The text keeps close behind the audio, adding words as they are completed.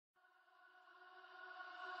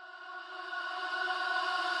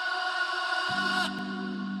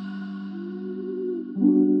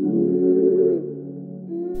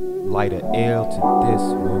Light a L to this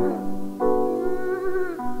one.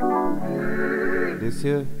 This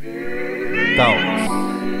here, thoughts.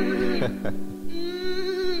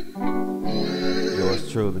 Yours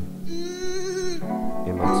truly,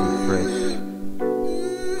 Mitfresh,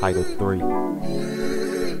 Hider 3.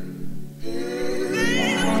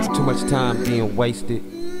 Too much time being wasted,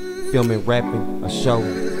 filming, rapping, a show,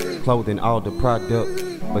 clothing all the product,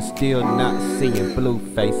 but still not seeing blue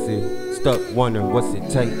faces. Stuck wondering what's it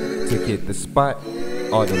take to get the spot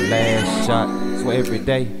or the last shot. So every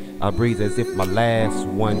day I breathe as if my last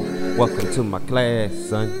one. Welcome to my class,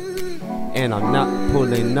 son. And I'm not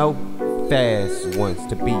pulling no fast ones.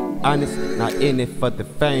 To be honest, not in it for the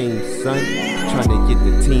fame, son. Trying to get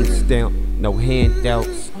the team stamp, no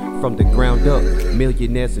handouts. From the ground up,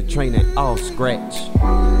 millionaires are training all scratch.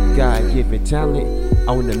 God-given talent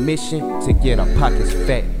on a mission to get our pockets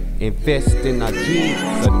fat. Invest in our kids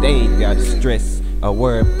so they ain't gotta stress or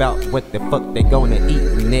worry about what the fuck they gonna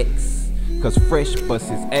eat next. Cause Fresh bust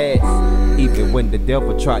his ass even when the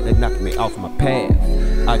devil tried to knock me off my path.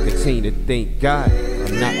 I continue to thank God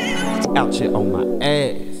I'm not out here on my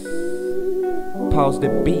ass. Pause the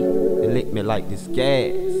beat and lick me like this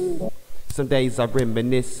gas. Some days I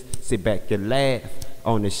reminisce, sit back and laugh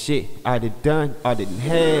on the shit I done or didn't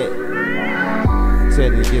have.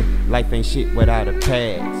 Telling you, life ain't shit without a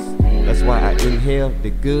past. That's why I inhale the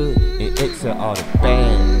good and exhale all the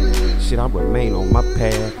bad. Shit, I remain on my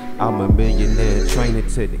path. I'm a millionaire training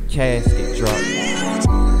to the casket drop.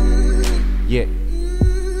 Yeah,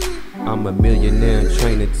 I'm a millionaire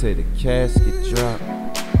training to the casket drop.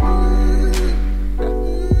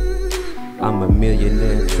 I'm a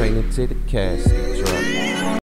millionaire training to the casket drop.